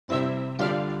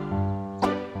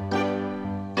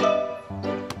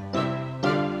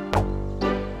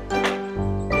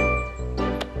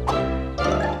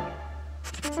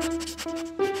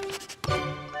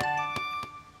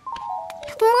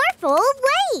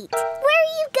Wait! Where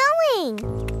are you going?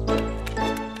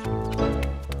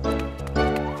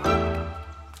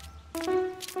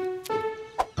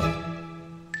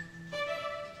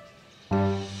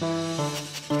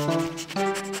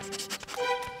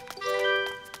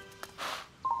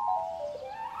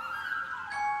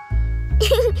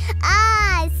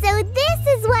 Ah, so this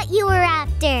is what you were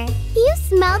after. You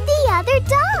smelled the other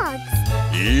dogs.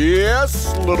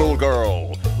 Yes, little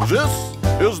girl. This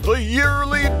is the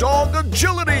yearly dog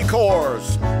agility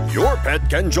course. Your pet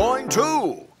can join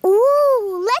too.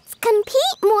 Ooh, let's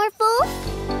compete, Morphle.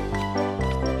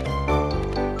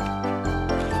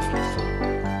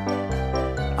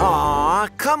 Aw,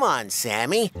 come on,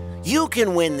 Sammy. You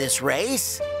can win this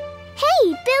race. Hey,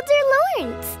 Builder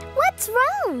Lawrence, what's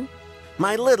wrong?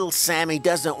 My little Sammy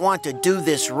doesn't want to do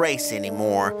this race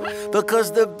anymore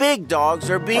because the big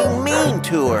dogs are being mean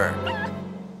to her.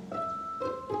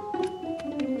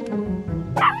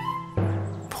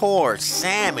 Poor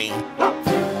Sammy.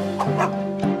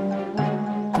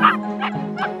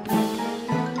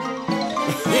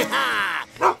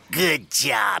 Good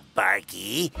job,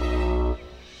 Barky.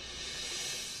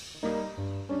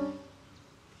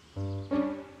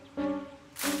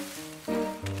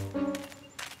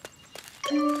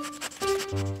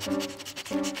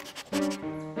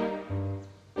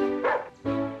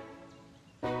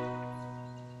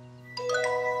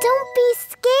 Don't be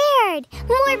scared.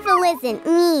 Morphle isn't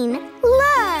mean. Look.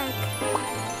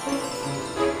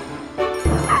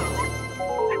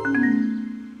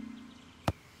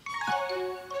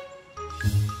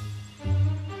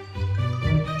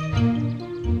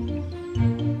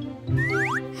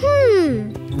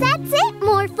 That's it,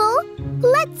 Morphle.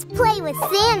 Let's play with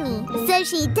Sammy so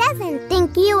she doesn't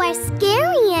think you are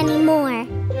scary anymore.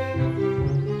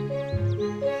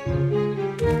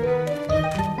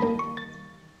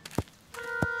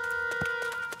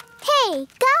 Hey,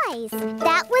 guys,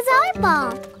 that was our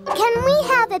ball. Can we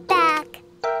have it back?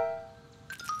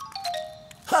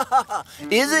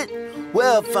 Is it?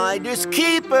 Well, finders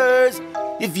keepers.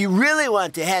 If you really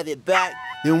want to have it back,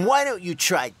 then why don't you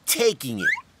try taking it?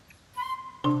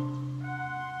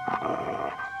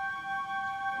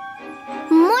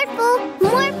 Morphle,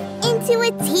 morph into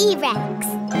a T-Rex.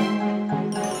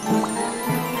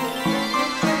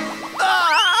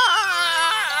 Ah!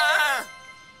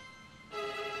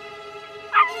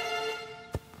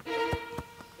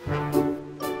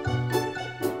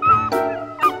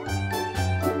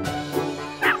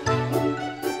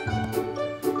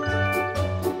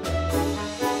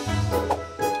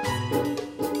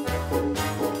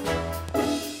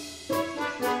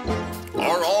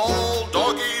 Are all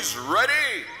doggies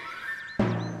ready?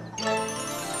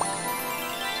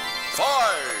 5.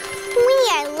 We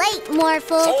are late,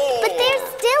 Morphle, 4. but there's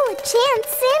still a chance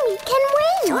Sammy can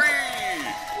win. 3,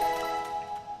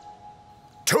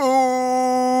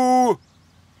 2,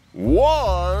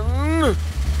 1,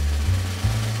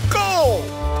 go!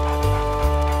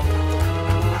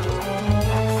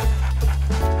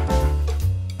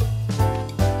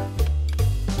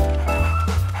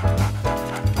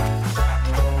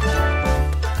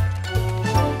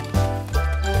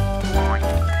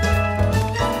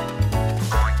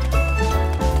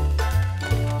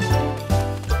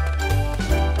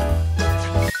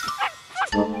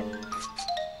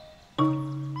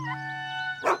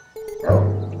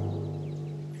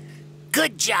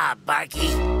 Good job,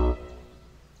 Barky.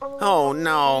 Oh,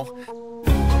 no.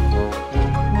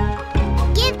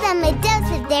 Give them a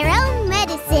dose of their own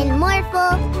medicine,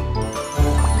 Morphle.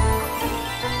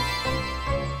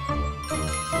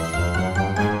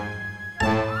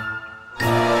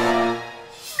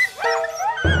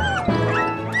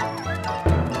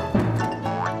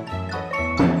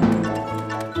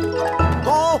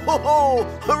 Oh, ho, ho,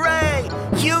 hooray!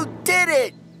 You did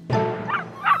it!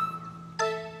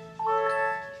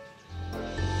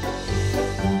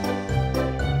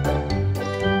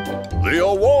 The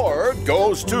award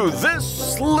goes to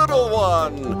this little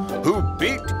one who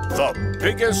beat the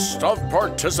biggest of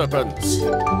participants.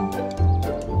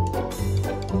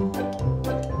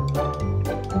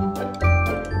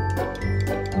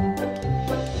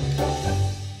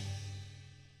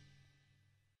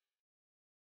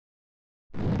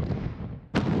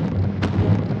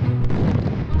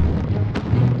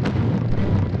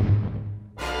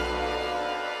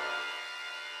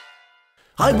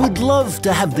 I would love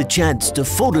to have the chance to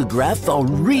photograph a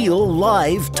real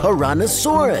live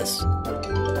Tyrannosaurus.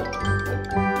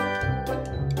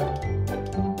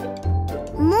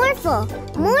 Morphle,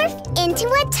 morph into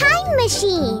a time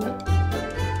machine.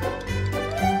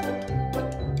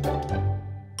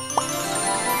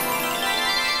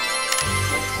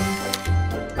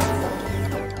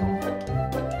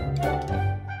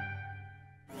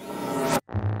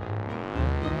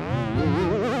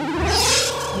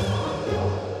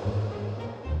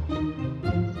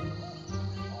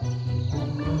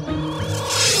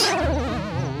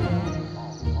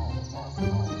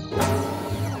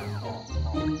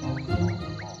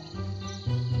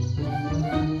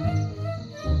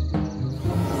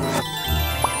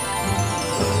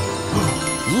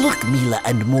 Mila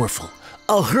and Morphle,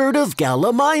 a herd of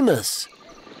gallimimus.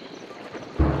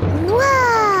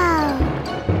 Wow!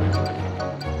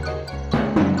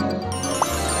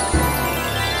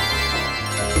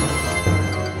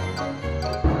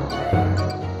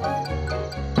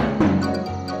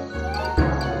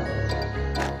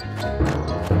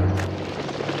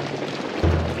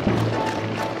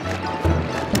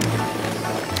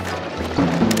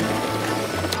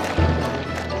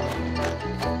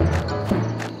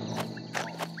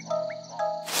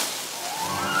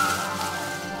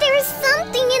 There's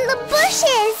something in the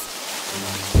bushes!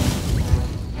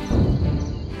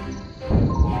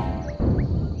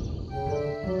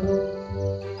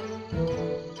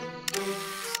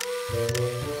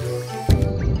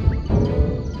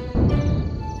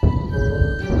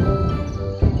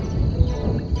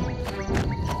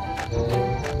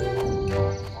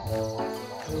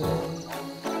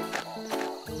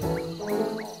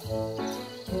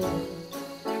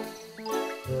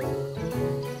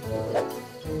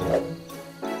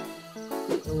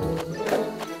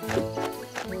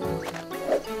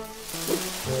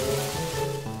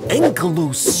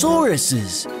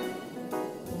 Ankylosauruses.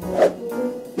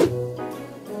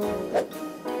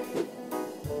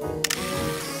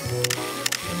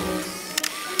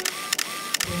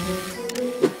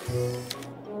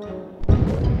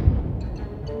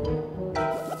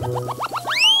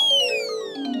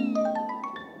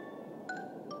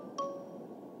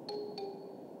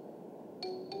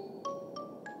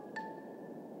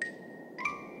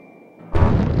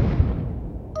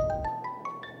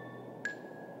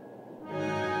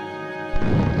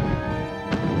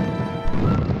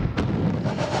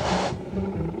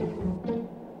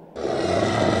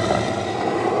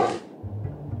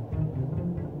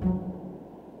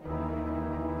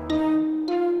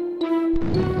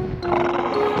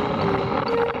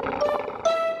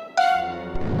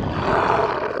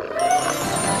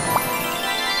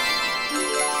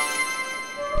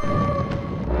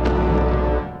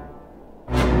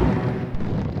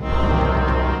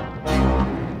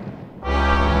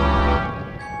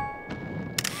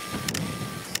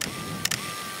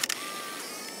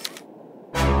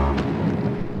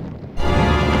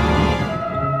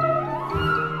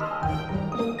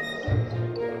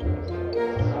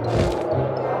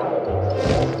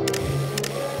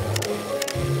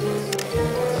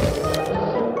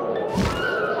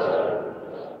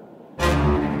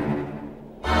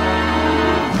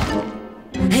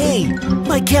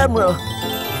 My camera!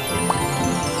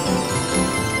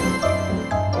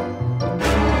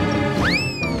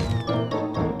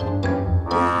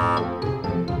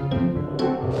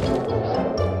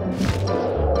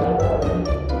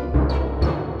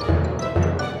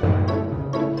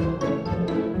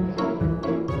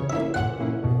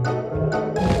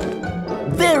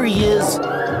 There he is!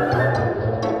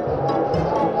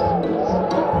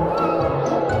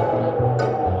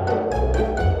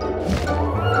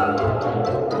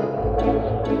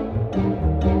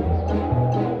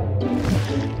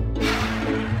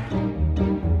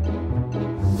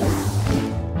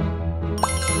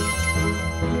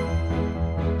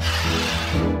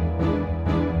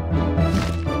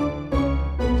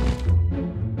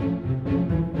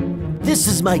 This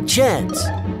is my chance.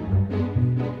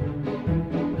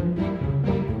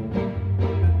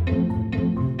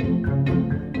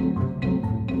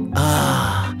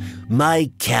 Ah, my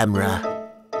camera.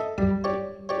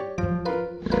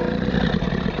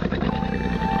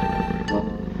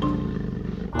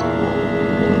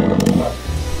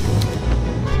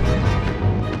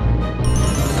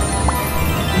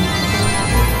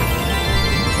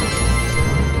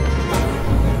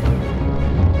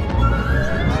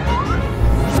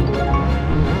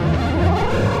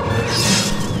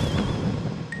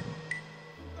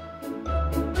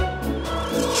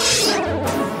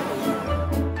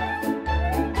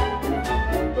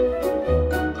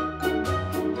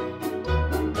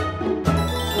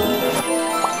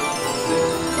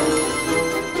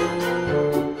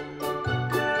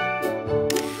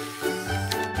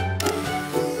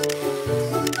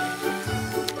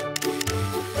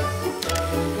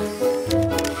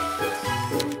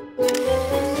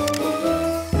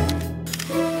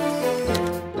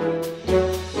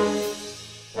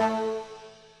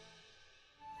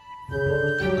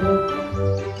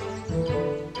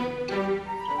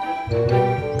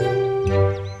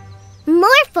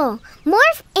 Morphle,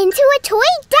 morph into a toy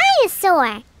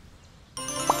dinosaur.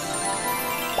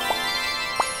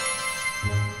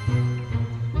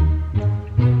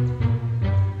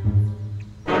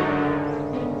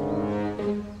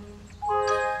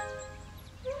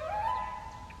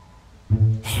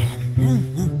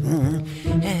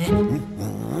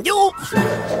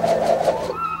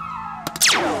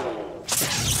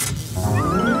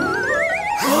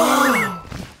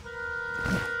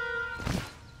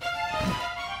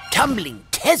 Tumbling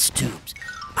test tubes.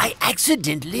 I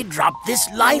accidentally dropped this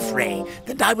life ray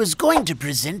that I was going to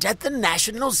present at the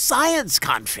National Science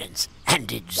Conference,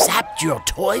 and it zapped your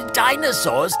toy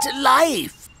dinosaurs to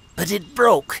life. But it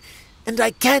broke, and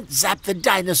I can't zap the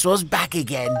dinosaurs back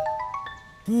again.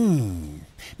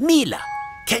 Mila,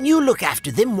 can you look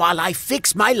after them while I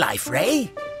fix my life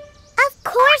ray? Of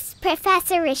course,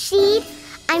 Professor Rashid.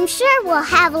 I'm sure we'll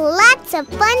have lots of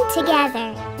fun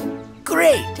together.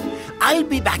 Great. I'll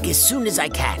be back as soon as I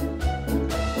can.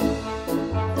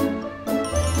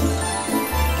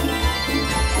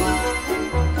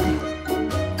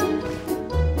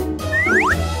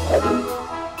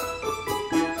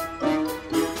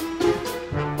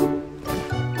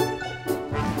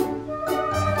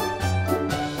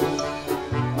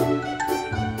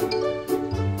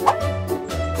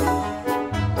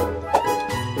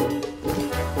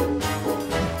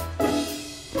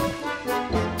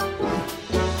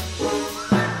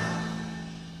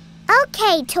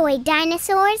 Okay, toy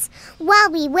dinosaurs,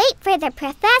 while we wait for the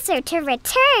professor to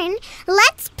return,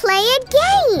 let's play a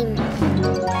game.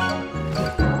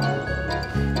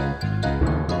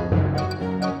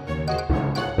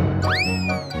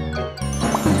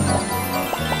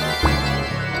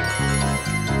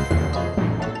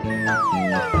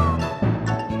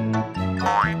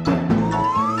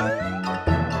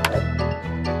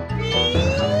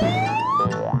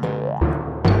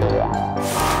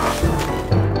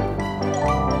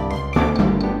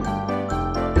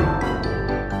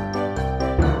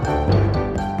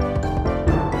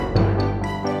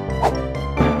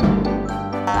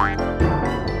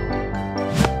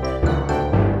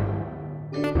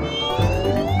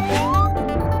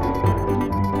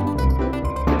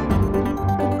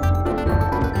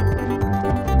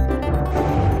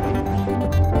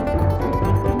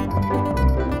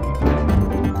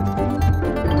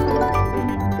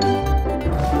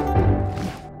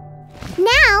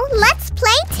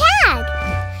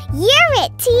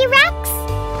 T-Rex?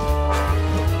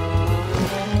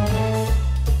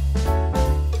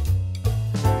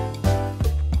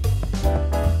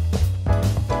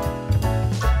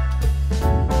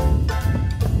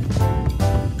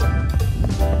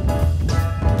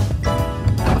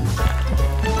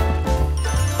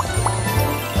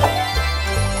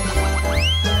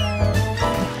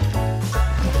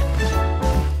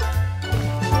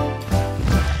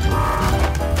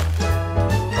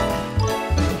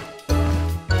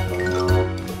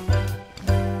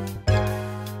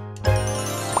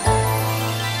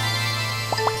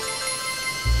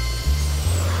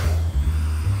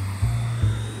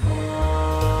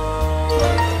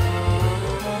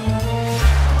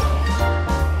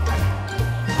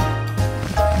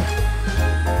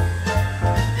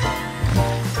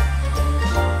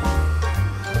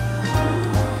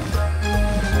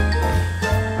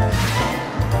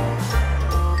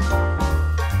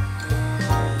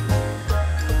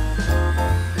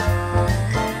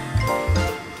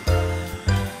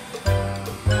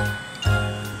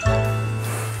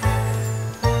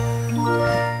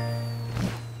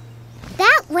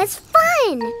 Was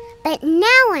fun, but now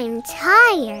I'm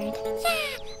tired.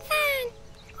 Yeah, fun.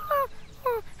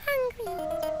 Hungry.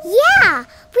 Yeah,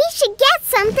 we should get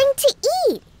something to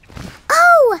eat.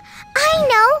 Oh, I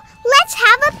know. Let's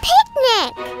have a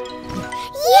picnic.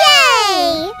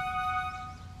 Yay!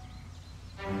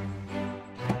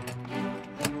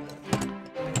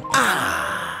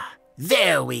 Ah,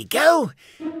 there we go.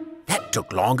 That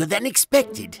took longer than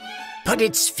expected, but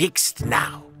it's fixed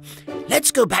now.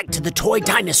 Let's go back to the toy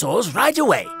dinosaurs right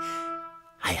away.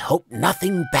 I hope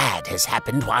nothing bad has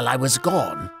happened while I was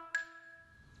gone.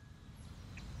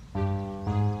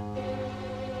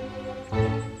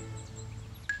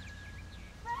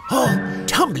 Oh,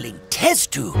 tumbling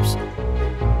test tubes.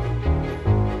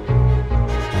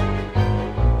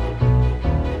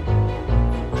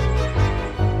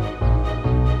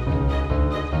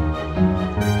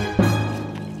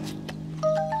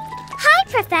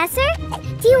 Professor,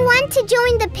 do you want to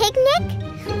join the picnic?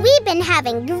 We've been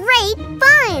having great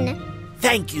fun.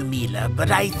 Thank you, Mila,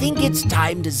 but I think it's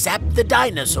time to zap the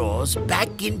dinosaurs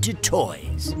back into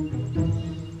toys.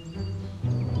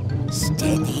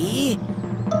 Steady.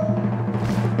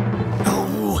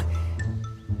 Oh.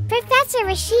 Professor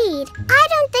Rashid, I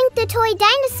don't think the toy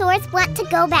dinosaurs want to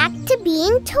go back to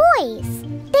being toys.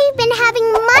 They've been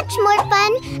having much more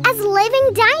fun as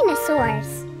living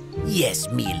dinosaurs. Yes,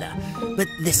 Mila, but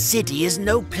the city is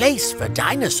no place for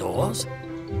dinosaurs.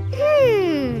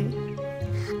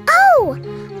 Oh,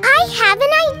 I have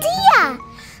an idea.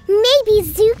 Maybe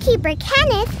Zookeeper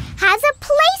Kenneth has a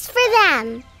place for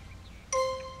them.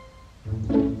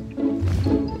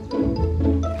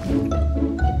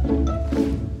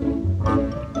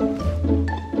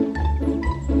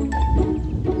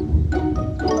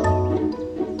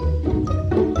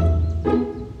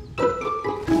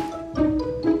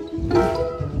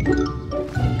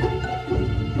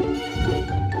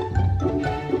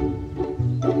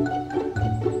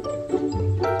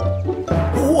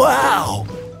 Wow!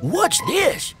 What's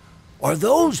this? Are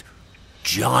those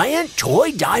giant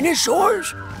toy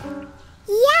dinosaurs?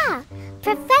 Yeah,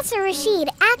 Professor Rashid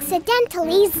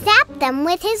accidentally zapped them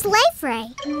with his life ray.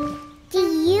 Do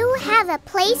you have a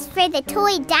place for the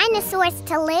toy dinosaurs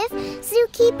to live,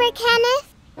 Zookeeper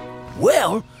Kenneth?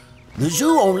 Well, the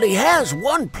zoo only has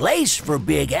one place for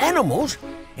big animals,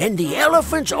 and the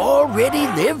elephants already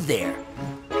live there.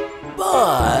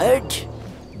 But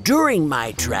during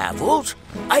my travels,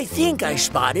 I think I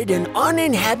spotted an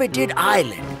uninhabited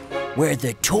island where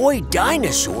the toy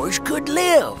dinosaurs could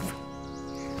live.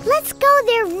 Let's go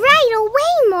there right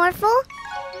away, Morphle.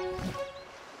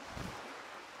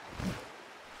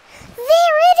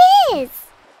 There it is!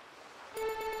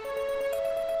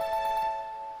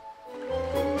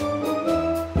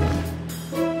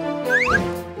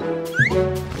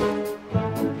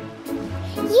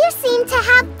 You seem to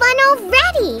have fun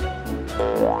already.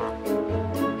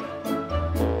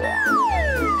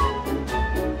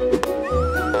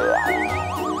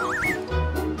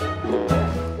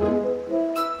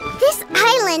 This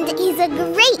island is a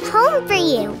great home for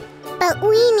you, but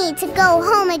we need to go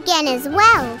home again as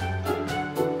well.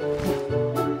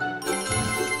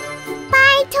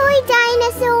 Bye, toy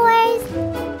dinosaurs!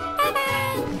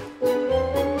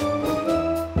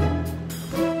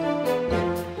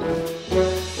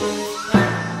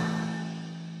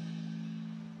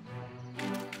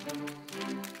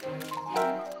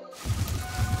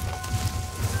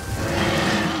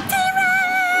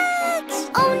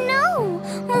 Oh no!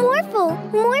 Morphle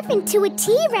morph into a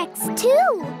T-Rex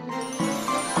too!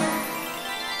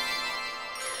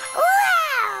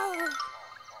 Wow!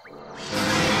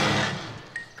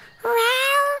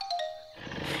 Wow!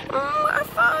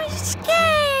 Morphle is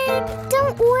scared!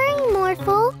 Don't worry,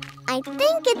 Morphle. I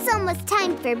think it's almost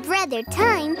time for Brother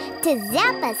Time to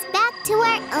zap us back to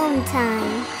our own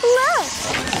time. Look!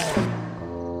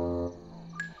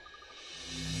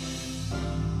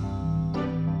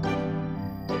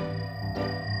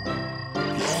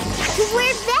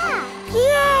 We're back!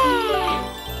 Yeah!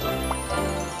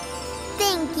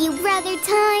 Thank you, Brother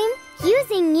Time.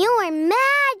 Using your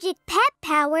magic pet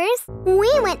powers, we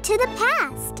went to the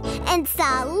past and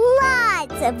saw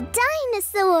lots of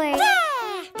dinosaurs.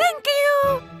 Yeah! Thank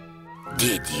you!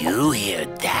 Did you hear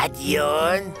that,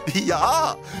 Yarn?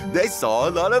 Yeah, they saw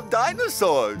a lot of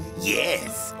dinosaurs.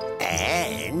 Yes,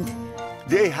 and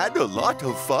They had a lot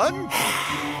of fun.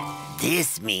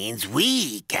 this means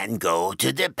we can go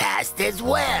to the past as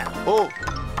well. Oh,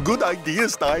 good idea,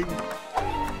 Stein.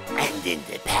 And in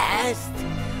the past,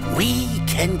 we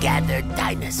can gather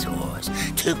dinosaurs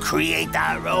to create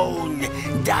our own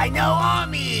Dino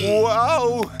Army.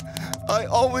 Wow! I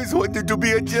always wanted to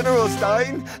be a general,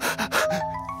 Stein.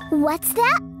 What's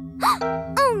that?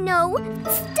 Oh no!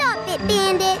 Stop it,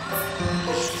 bandits!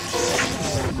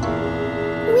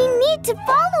 We need to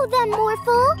follow them,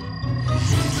 Morphle.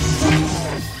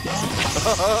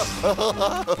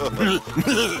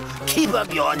 Keep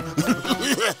up, Yarn.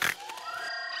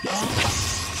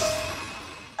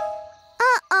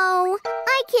 Uh-oh,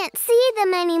 I can't see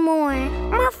them anymore.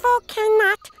 Morphle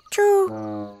cannot too.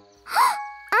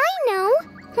 I know!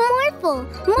 Morphle,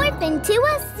 morph into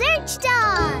a search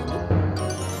dog!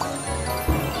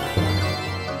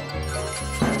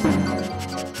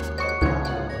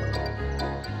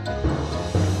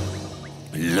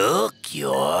 Look,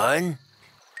 Yarn.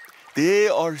 They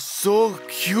are so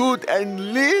cute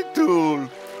and little.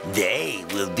 They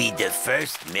will be the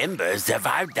first members of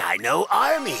our Dino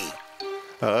Army.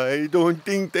 I don't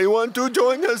think they want to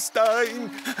join us, Stein.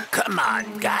 Come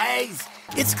on, guys.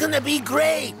 It's gonna be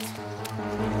great.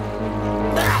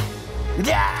 Ah!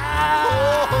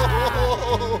 Ah!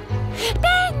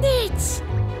 Bandits!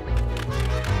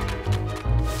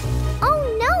 Oh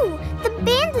no! The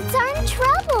bandits are in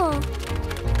trouble!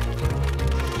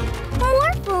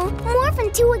 Morphle, morph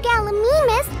into a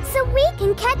Gallimimus so we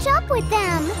can catch up with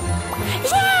them!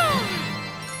 Yeah!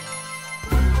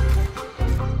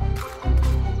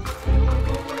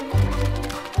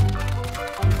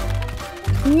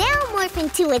 Now morph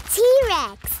into a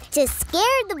T-Rex to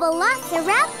scare the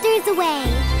velociraptors away!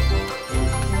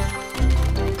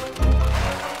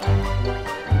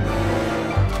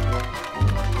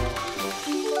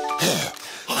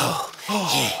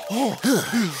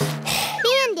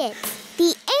 Bandits,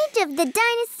 the age of the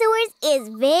dinosaurs is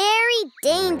very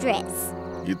dangerous.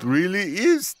 It really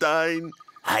is, Stein.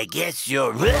 I guess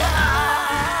you're... Dinosaur!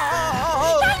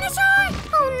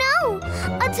 Oh no!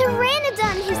 A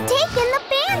pteranodon has taken the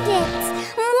bandits!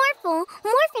 Morphle,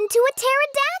 morph into a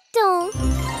pterodactyl!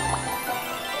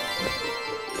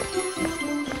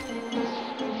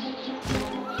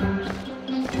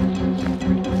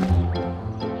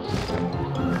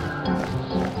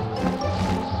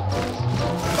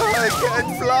 I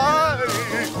can't fly.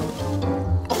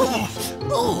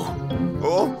 Oh!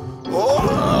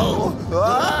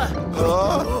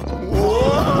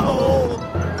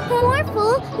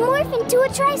 Morphle, morph into a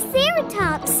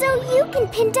triceratops so you can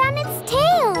pin down its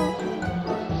tail.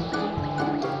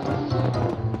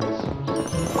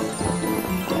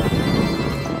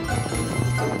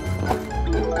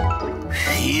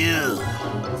 Phew!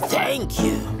 Thank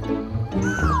you.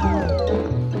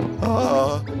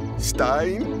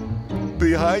 Stein,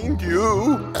 behind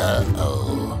you.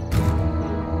 Uh-oh.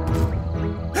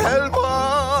 Help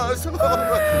us!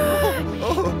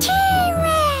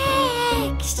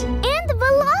 T-Rex! And the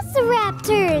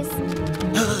velociraptors!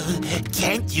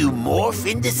 Can't you morph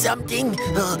into something?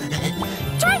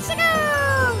 Tricycle!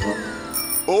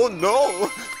 Oh no!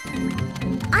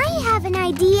 I have an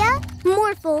idea.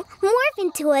 Morphle, morph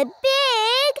into a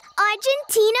big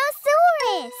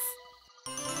Argentinosaurus!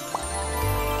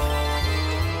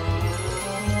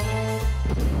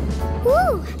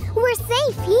 Woo! We're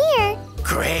safe here.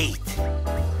 Great.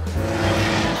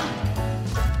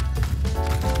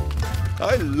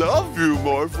 I love you,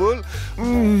 Morphle.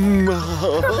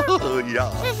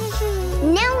 Yeah.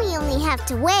 Now we only have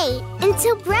to wait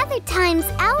until Brother Time's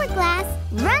hourglass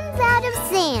runs out of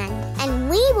sand, and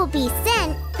we will be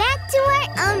sent back to our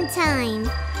own time.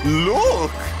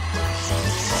 Look!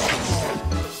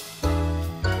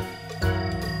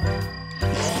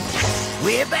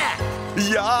 We're back.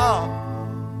 Yeah.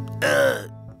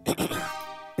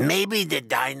 Maybe the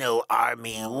Dino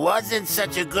Army wasn't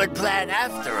such a good plan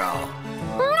after all.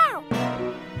 No!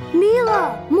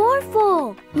 Mila,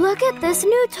 Morphle, look at this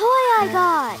new toy I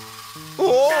got.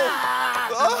 Oh!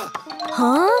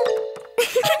 Huh?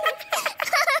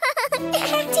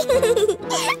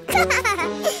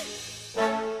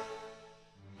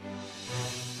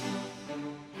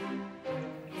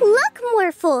 Look,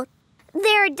 Morphle.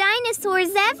 There are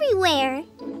dinosaurs everywhere.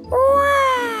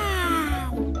 Wow!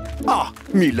 Ah,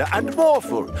 Mila and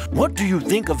Morphle, what do you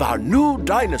think of our new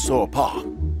Dinosaur Park?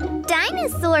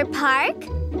 Dinosaur Park?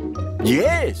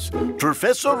 Yes,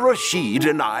 Professor Rashid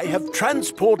and I have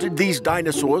transported these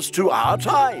dinosaurs to our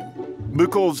time.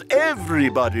 Because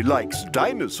everybody likes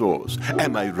dinosaurs.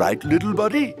 Am I right, little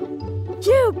buddy?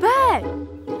 You bet!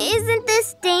 Isn't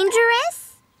this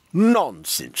dangerous?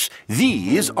 Nonsense.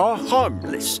 These are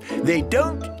harmless. They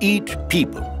don't eat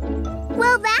people.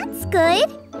 Well, that's good.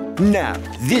 Now,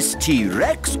 this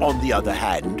T-Rex, on the other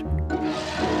hand...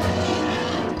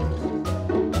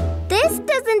 This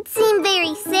doesn't seem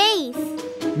very safe.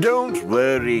 Don't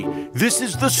worry. This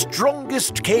is the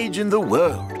strongest cage in the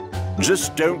world.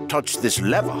 Just don't touch this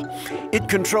lever. It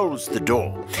controls the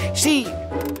door. See?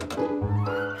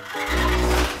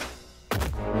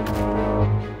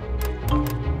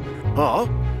 Oh,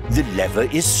 the lever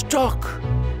is stuck.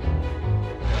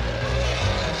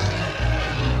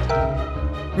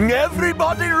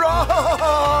 Everybody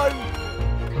run!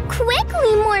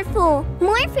 Quickly, Morphle!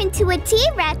 Morph into a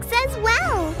T-Rex as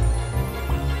well.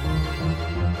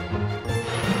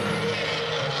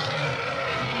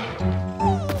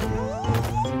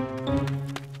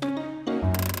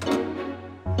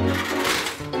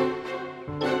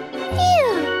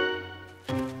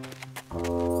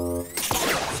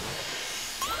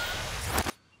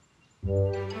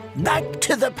 Back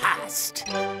to the past.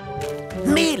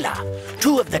 Mila,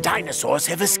 2 of the dinosaurs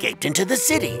have escaped into the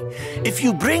city. If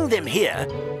you bring them here,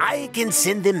 I can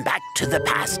send them back to the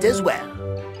past as well.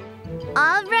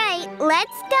 All right,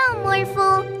 let's go,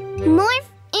 Morphle. Morph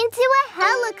into a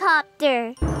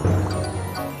helicopter.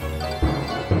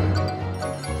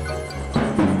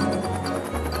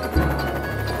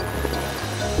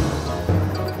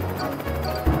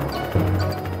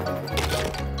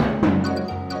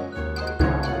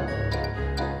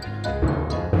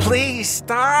 Please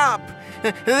stop!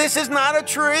 This is not a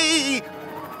tree!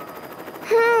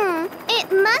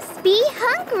 It must be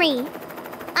hungry.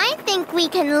 I think we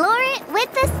can lure it with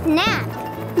a snack.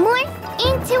 Morph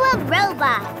into a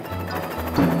robot.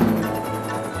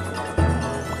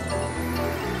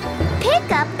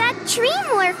 Pick up that tree,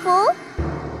 Morphle.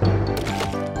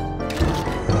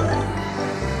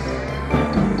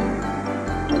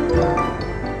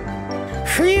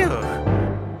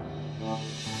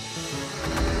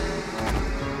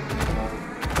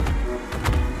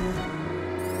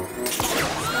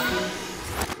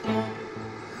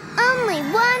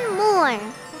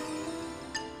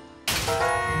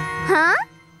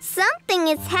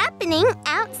 happening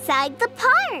outside the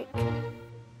park?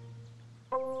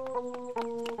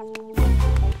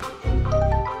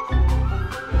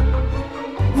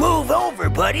 Move over,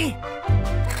 buddy.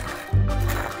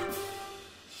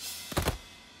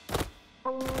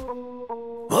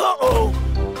 Uh-oh.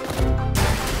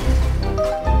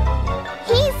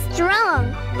 He's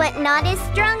strong, but not as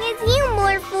strong as you,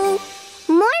 Morphle.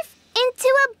 Morph into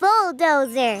a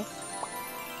bulldozer.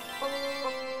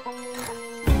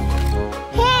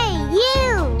 Hey,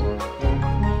 you!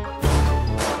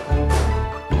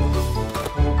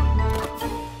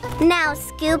 Now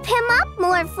scoop him up,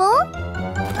 Morphle.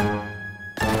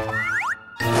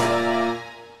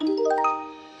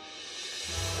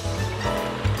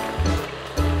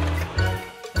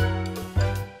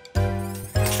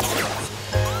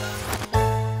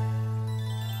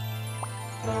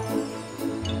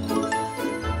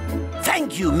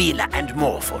 Thank you, Mila and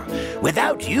Morphle.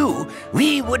 Without you,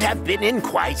 we would have been in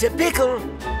quite a pickle.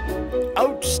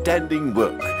 Outstanding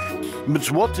work.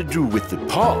 But what to do with the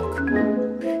park?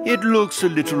 It looks a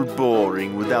little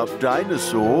boring without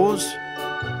dinosaurs.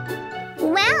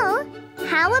 Well,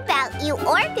 how about you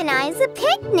organize a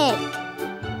picnic?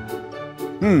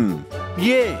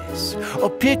 Yes, a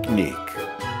picnic.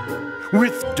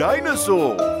 With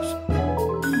dinosaurs.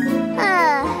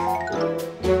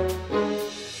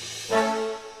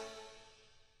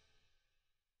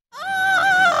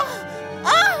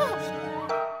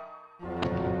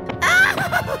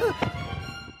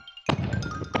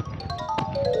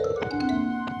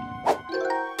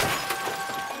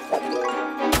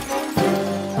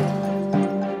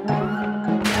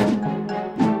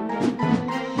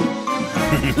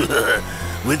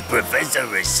 With Professor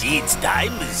Rashid's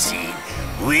time machine,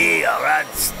 we are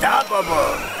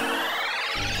unstoppable.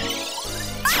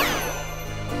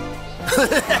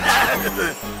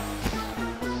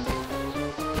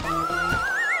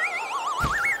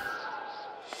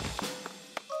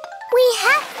 We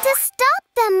have to stop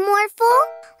them, Morphle.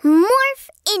 Morph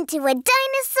into a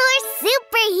dinosaur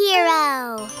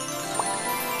superhero.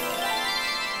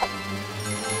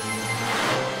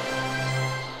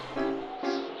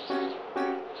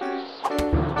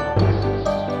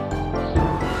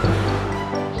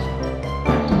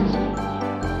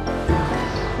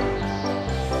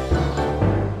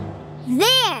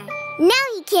 There! Now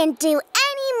he can't do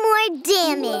any more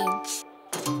damage.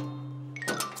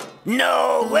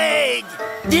 No, wait!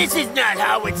 This is not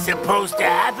how it's supposed to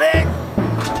happen!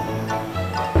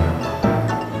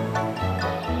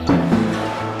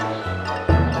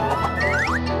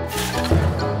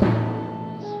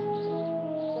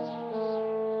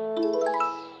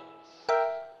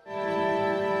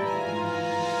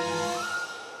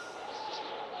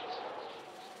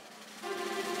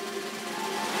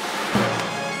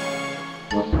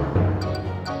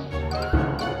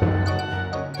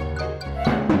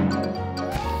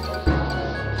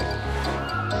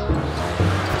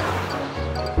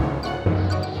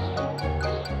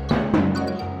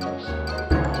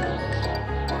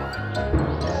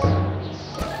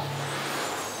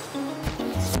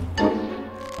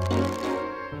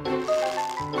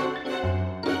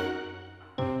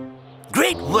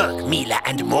 Great work, Mila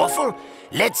and Morphle.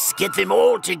 Let's get them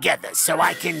all together so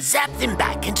I can zap them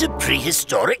back into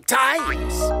prehistoric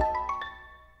times.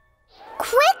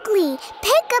 Quickly,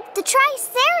 pick up the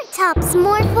Triceratops,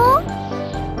 Morphle.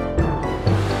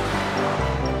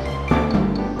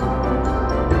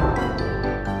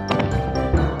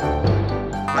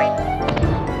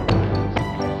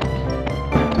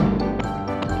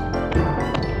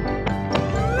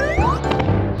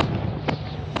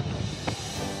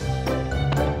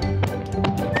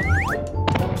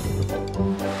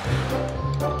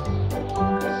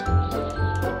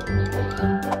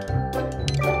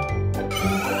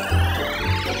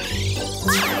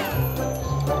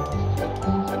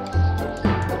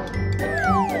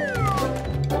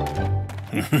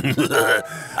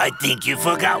 I think you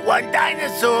forgot one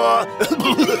dinosaur. Oh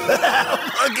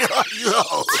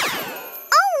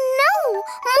no,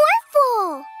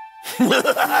 Morphle!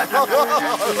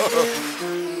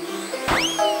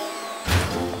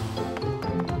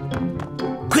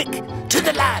 Quick, to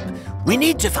the lab. We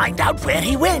need to find out where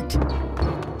he went.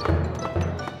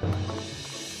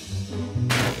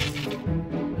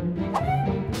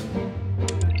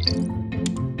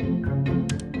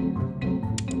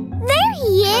 There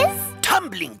he is!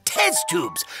 Tumbling test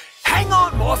tubes. Hang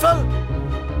on, Morphle.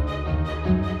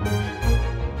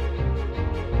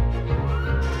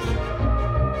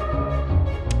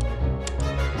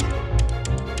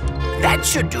 That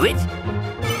should do it.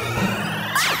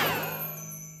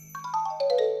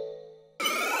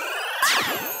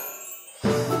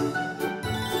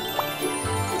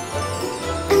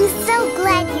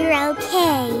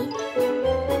 okay.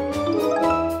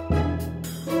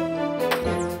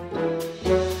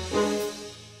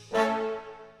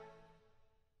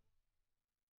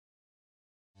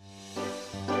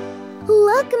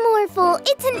 Look, Morphle,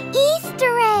 it's an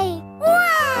Easter egg!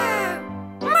 Wow!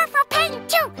 Morphle paint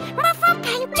too! Morphle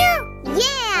paint too!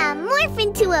 Yeah! Morph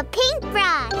into a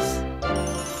paintbrush!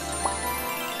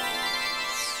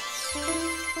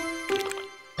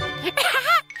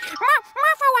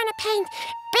 Morphle wanna paint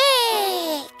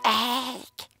big egg!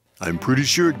 I'm pretty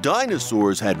sure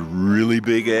dinosaurs had really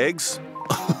big eggs.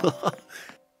 Dinosaurs?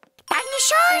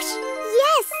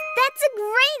 Yes, that's a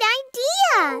great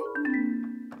idea!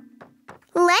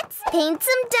 Let's paint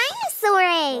some dinosaur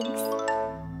eggs.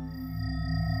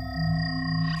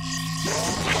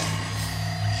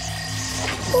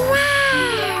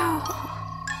 Wow!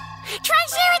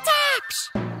 Triceratops!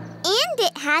 And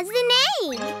it has an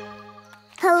egg.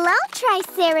 Hello,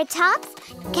 Triceratops.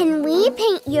 Can we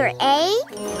paint your egg?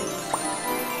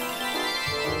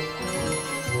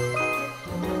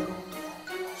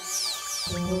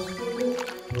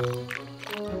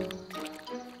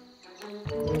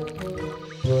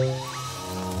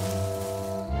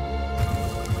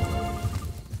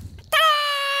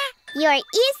 Your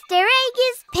Easter egg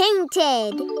is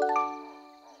painted.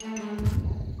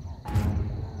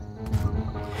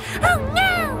 Oh, no!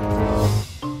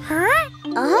 Huh?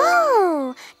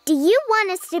 Oh, do you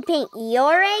want us to paint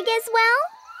your egg as well?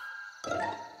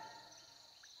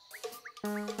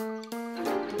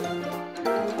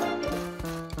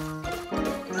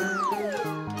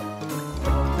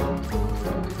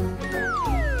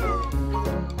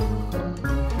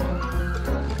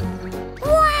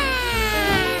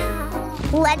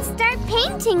 Let's start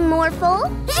painting,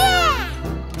 Morphle. Yeah!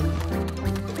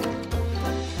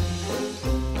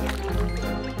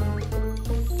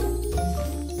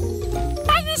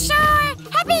 Dinosaur!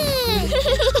 Happy!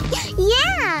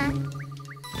 Yeah!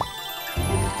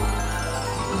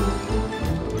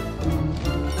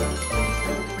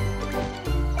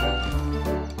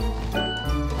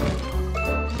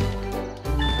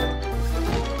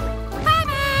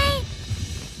 Bye-bye!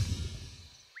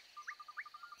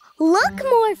 Look,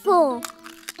 Morphle!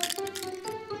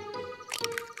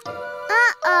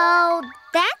 Uh-oh,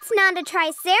 that's not a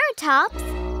Triceratops,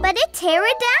 but a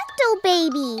pterodactyl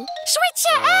baby. Switch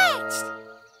your eggs!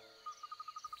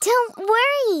 Don't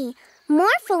worry.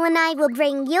 Morphle and I will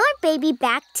bring your baby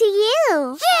back to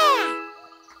you. Yeah!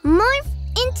 Morph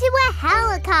into a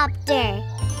helicopter.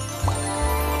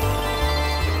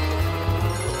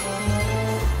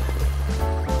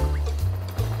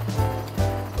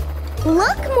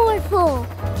 Look, Morphle!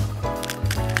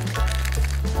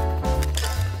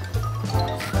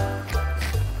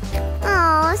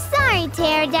 Oh, sorry,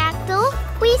 Pterodactyl.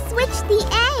 We switched the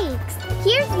eggs.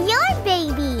 Here's your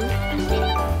baby.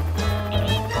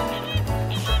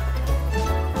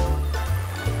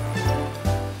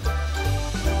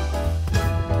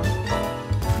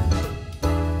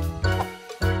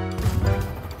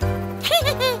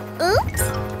 Oops.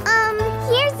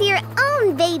 Here's your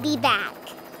own baby back.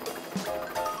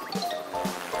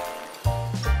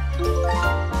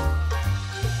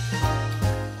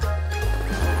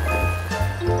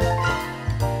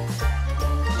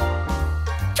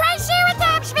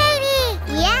 Triceratops, baby!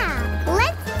 Yeah,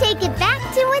 let's take it back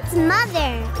to its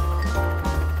mother.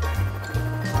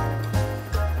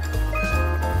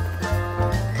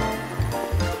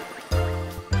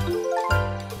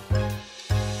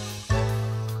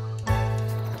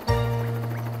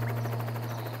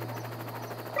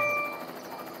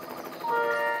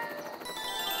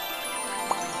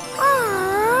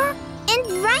 Aww, and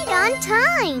right on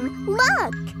time.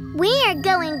 Look, we are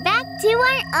going back to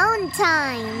our own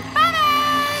time. Bye-bye!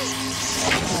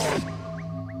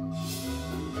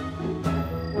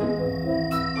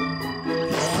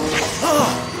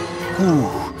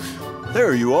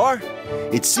 There you are.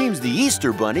 It seems the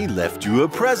Easter Bunny left you a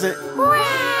present.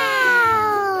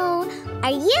 Wow!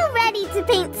 Are you ready to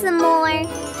paint some more? Yeah!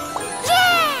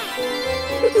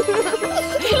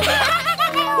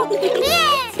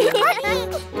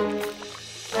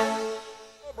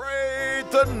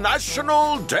 Celebrate the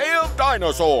National Day of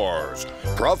Dinosaurs.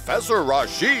 Professor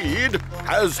Rashid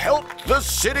has helped the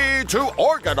city to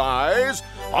organize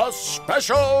a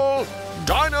special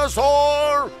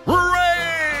Dinosaur Race.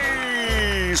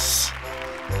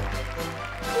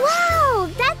 Wow,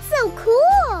 that's so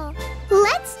cool!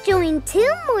 Let's join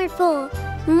too, Morphle.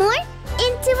 Morph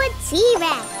into a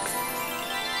T-Rex.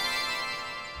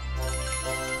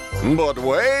 But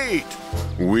wait,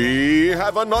 we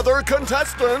have another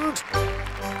contestant.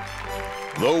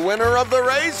 The winner of the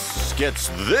race gets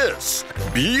this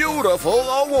beautiful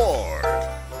award.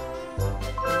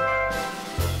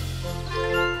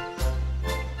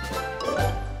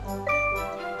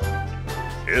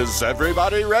 Is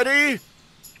everybody ready?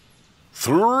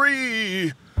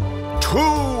 3, 2,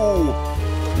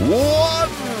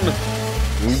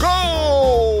 1, go!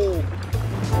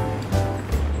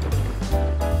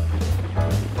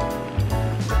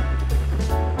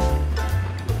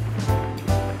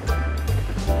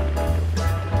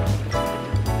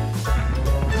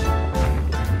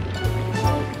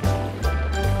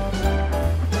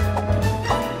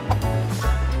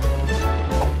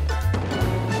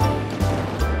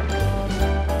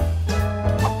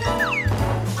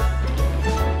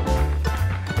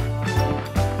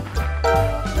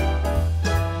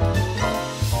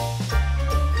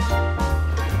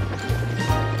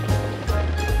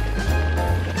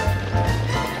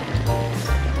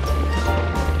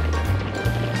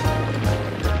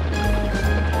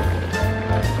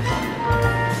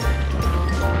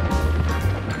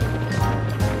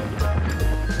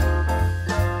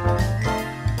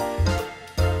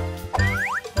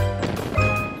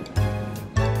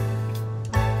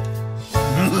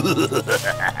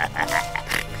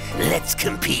 Let's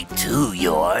compete too,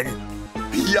 Yorn.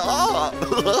 Yeah.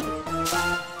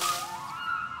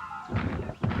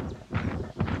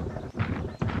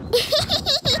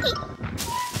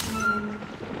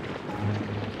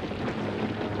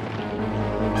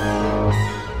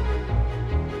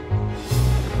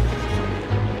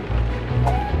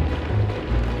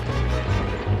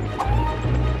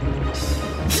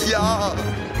 Yeah.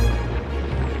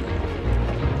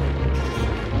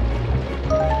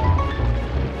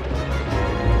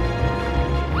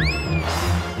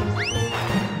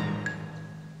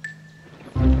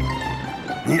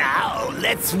 Now,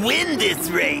 let's win this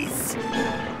race.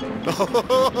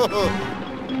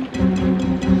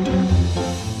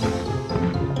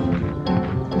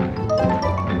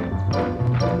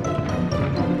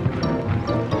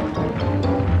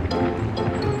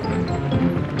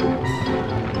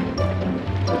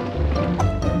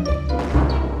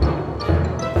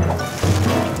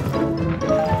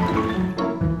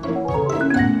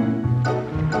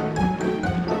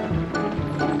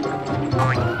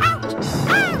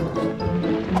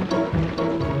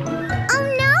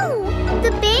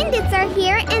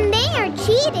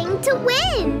 Cheating to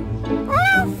win!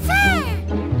 No fair!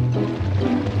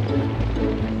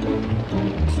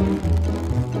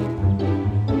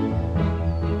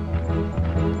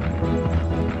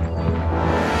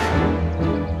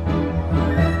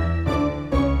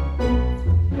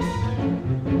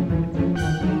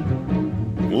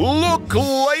 Look,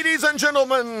 ladies and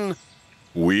gentlemen,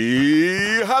 we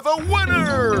have a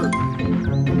winner!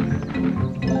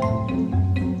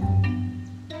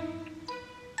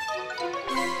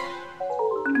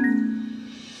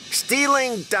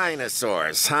 Stealing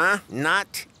dinosaurs, huh?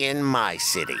 Not in my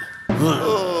city.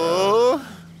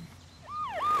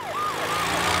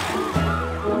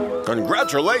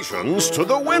 Congratulations to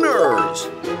the winners!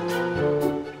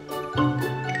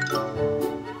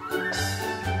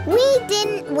 We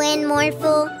didn't win,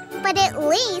 Morphle, but at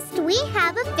least we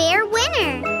have a fair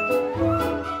winner.